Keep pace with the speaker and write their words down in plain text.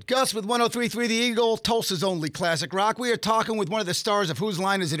Gus with 103.3 The Eagle, Tulsa's only classic rock. We are talking with one of the stars of Whose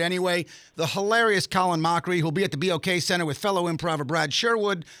Line Is It Anyway?, the hilarious Colin Mochrie, who'll be at the BOK Center with fellow improver Brad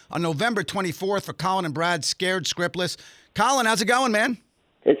Sherwood on November 24th for Colin and Brad's Scared Scriptless. Colin, how's it going, man?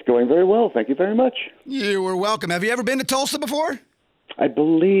 It's going very well. Thank you very much. You were welcome. Have you ever been to Tulsa before? I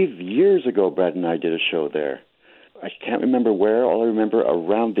believe years ago, Brad and I did a show there. I can't remember where. All I remember,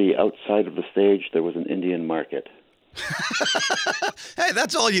 around the outside of the stage, there was an Indian market. Hey,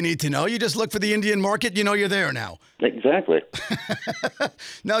 that's all you need to know. You just look for the Indian market, you know you're there now. Exactly.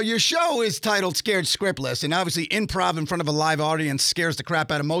 Now, your show is titled Scared Scriptless, and obviously improv in front of a live audience scares the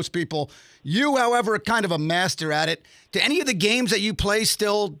crap out of most people. You, however, are kind of a master at it. Do any of the games that you play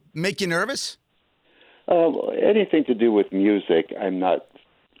still make you nervous? Anything to do with music, I'm not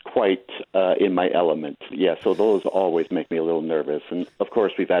quite in my element. Yeah, so those always make me a little nervous. And, of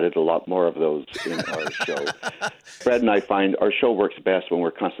course, we've added a lot more of those in our show. Brad and I find our show works best when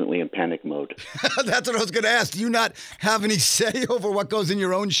we're constantly in panic mode. That's what I was going to ask. Do you not have any say over what goes in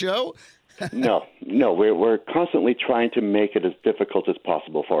your own show? No, we're constantly trying to make it as difficult as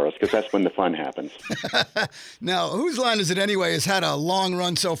possible for us, because that's when the fun happens. Now, Whose Line Is It Anyway? Has had a long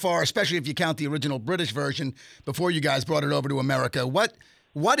run so far, especially if you count the original British version before you guys brought it over to America.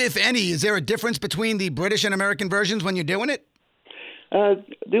 What, if any, is there a difference between the British and American versions when you're doing it?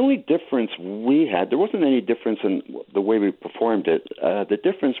 The only difference we had, there wasn't any difference in the way we performed it. The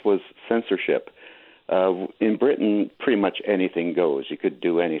difference was censorship. In Britain, pretty much anything goes. You could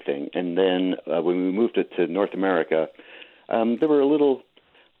do anything. And then when we moved it to North America, they were a little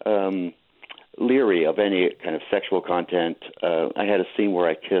leery of any kind of sexual content. I had a scene where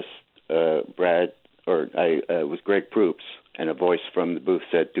I kissed Brad, or it was Greg Proops, and a voice from the booth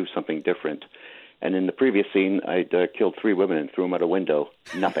said, "Do something different." And in the previous scene, I'd killed 3 women and threw them out a window.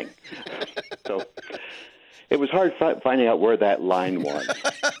 Nothing. So it was hard finding out where that line was.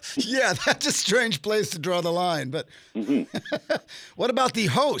 Yeah, that's a strange place to draw the line. But What about the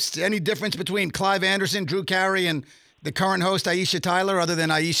hosts? Any difference between Clive Anderson, Drew Carey, and the current host, Aisha Tyler, other than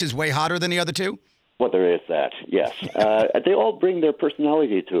Aisha's way hotter than the other two? Well, there is that, yes. They all bring their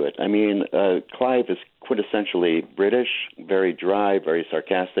personality to it. I mean, Clive is quintessentially British, very dry, very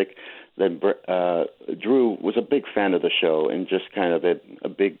sarcastic. Then Drew was a big fan of the show and just kind of a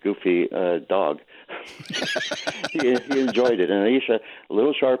big, goofy dog. he enjoyed it. And Aisha, a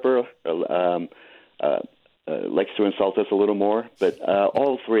little sharper, likes to insult us a little more. But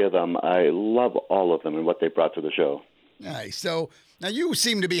all 3 of them, I love all of them and what they brought to the show. Nice. So now you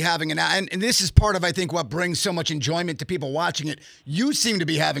seem to be having and this is part of, I think, what brings so much enjoyment to people watching it. You seem to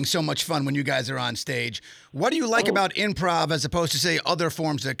be having so much fun when you guys are on stage. What do you like about improv as opposed to, say, other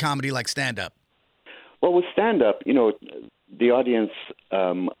forms of comedy like stand-up? Well, with stand-up, the audience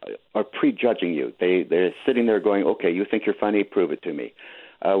are prejudging you. They're sitting there going, okay, you think you're funny, prove it to me.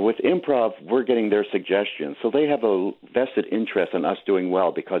 With improv, we're getting their suggestions. So they have a vested interest in us doing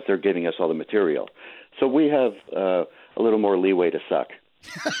well because they're giving us all the material. So we have a little more leeway to suck.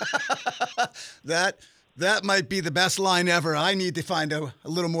 That might be the best line ever. I need to find a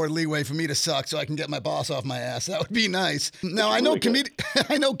little more leeway for me to suck so I can get my boss off my ass. That would be nice. Now, I know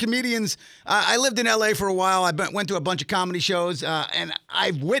comedians. I lived in L.A. for a while. I went to a bunch of comedy shows, and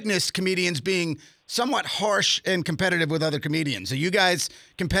I've witnessed comedians being somewhat harsh and competitive with other comedians. Are you guys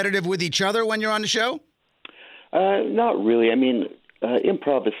competitive with each other when you're on the show? Not really. I mean,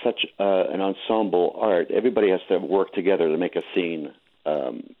 improv is such an ensemble art. Everybody has to work together to make a scene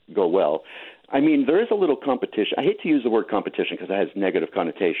go well. I mean, there is a little competition. I hate to use the word competition because it has negative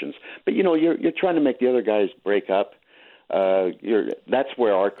connotations. But, you're trying to make the other guys break up. That's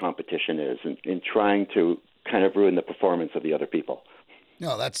where our competition is, in trying to kind of ruin the performance of the other people.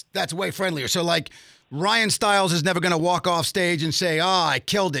 No, that's way friendlier. So, like, Ryan Stiles is never going to walk off stage and say, I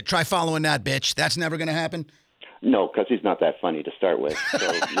killed it. Try following that, bitch. That's never going to happen? No, because he's not that funny to start with.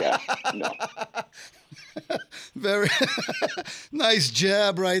 So, yeah, no. Very nice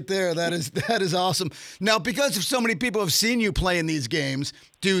jab right there. That is awesome. Now, because of so many people have seen you play in these games,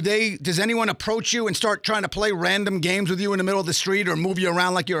 does anyone approach you and start trying to play random games with you in the middle of the street or move you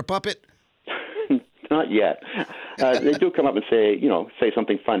around like you're a puppet? Not yet. They do come up and say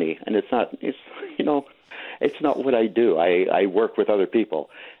something funny, and it's not what I do. I work with other people.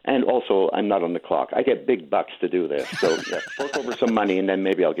 And also, I'm not on the clock. I get big bucks to do this. So, fork over some money, and then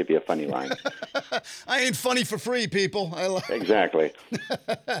maybe I'll give you a funny line. I ain't funny for free, people. Exactly.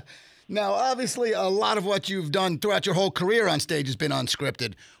 Now, obviously, a lot of what you've done throughout your whole career on stage has been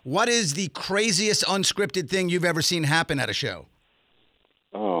unscripted. What is the craziest unscripted thing you've ever seen happen at a show?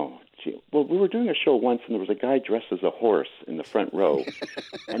 Oh, gee. Well, we were doing a show once, and there was a guy dressed as a horse in the front row.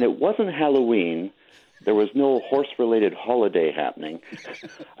 And it wasn't Halloween. There was no horse-related holiday happening.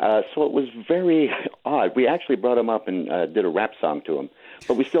 So it was very odd. We actually brought him up and did a rap song to him,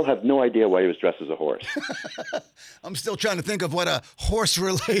 but we still have no idea why he was dressed as a horse. I'm still trying to think of what a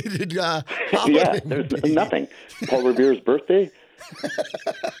horse-related holiday Yeah, would there's be. nothing. Paul Revere's birthday?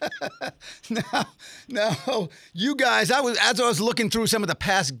 No, you guys, as I was looking through some of the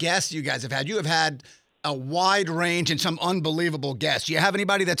past guests you guys have had, you have had a wide range and some unbelievable guests. Do you have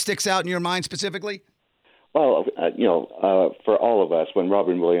anybody that sticks out in your mind specifically? Well, for all of us, when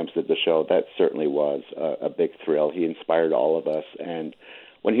Robin Williams did the show, that certainly was a big thrill. He inspired all of us. And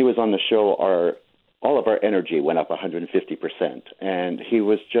when he was on the show, all of our energy went up 150%. And he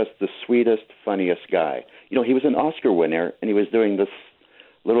was just the sweetest, funniest guy. You know, he was an Oscar winner, and he was doing this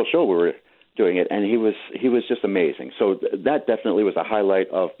little show we were doing it, and he was just amazing. So that definitely was a highlight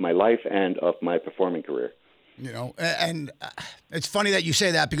of my life and of my performing career. You know, and it's funny that you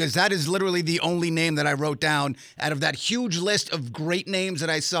say that because that is literally the only name that I wrote down out of that huge list of great names that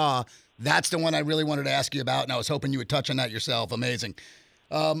I saw. That's the one I really wanted to ask you about, and I was hoping you would touch on that yourself. Amazing.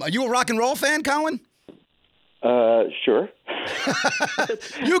 Are you a rock and roll fan, Colin? Sure.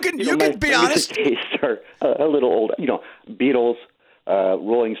 You can be my honest. music tastes are a little old. You know, Beatles,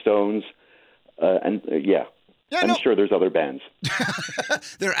 Rolling Stones, and yeah. I'm sure there's other bands.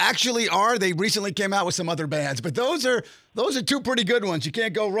 There actually are. They recently came out with some other bands, but those are two pretty good ones. You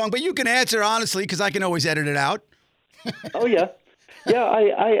can't go wrong. But you can answer honestly because I can always edit it out. Oh yeah, yeah.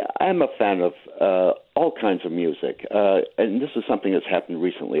 I'm a fan of all kinds of music, and this is something that's happened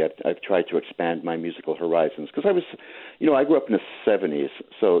recently. I've tried to expand my musical horizons because I grew up in the '70s,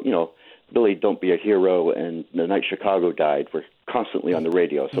 so Billy, Don't Be a Hero, and The Night Chicago Died were constantly on the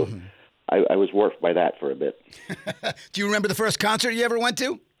radio. So. Mm-hmm. I was warped by that for a bit. Do you remember the first concert you ever went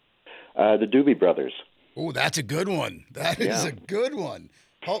to? The Doobie Brothers. Oh, that's a good one. That is a good one.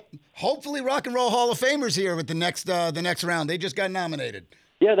 Hopefully Rock and Roll Hall of Famers here with the next round. They just got nominated.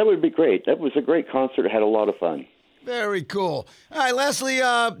 Yeah, that would be great. That was a great concert. I had a lot of fun. Very cool. All right, lastly,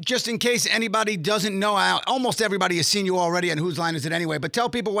 just in case anybody doesn't know, almost everybody has seen you already, and Whose Line Is It Anyway? But tell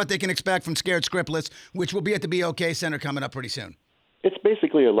people what they can expect from Scared Scriptless, which will be at the BOK Center coming up pretty soon. It's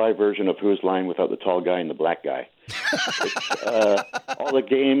basically a live version of Whose Line without the tall guy and the black guy. All the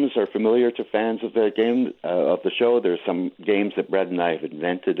games are familiar to fans of the show. There's some games that Brad and I have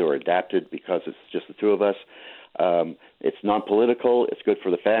invented or adapted because it's just the two of us. It's non-political. It's good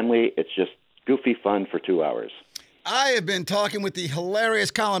for the family. It's just goofy fun for 2 hours. I have been talking with the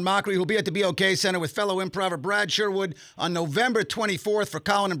hilarious Colin Mochrie, who'll be at the BOK Center with fellow improver Brad Sherwood on November 24th for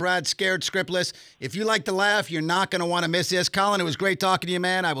Colin and Brad's Scared Scriptless. If you like to laugh, you're not going to want to miss this. Colin, it was great talking to you,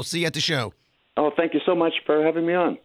 man. I will see you at the show. Oh, thank you so much for having me on.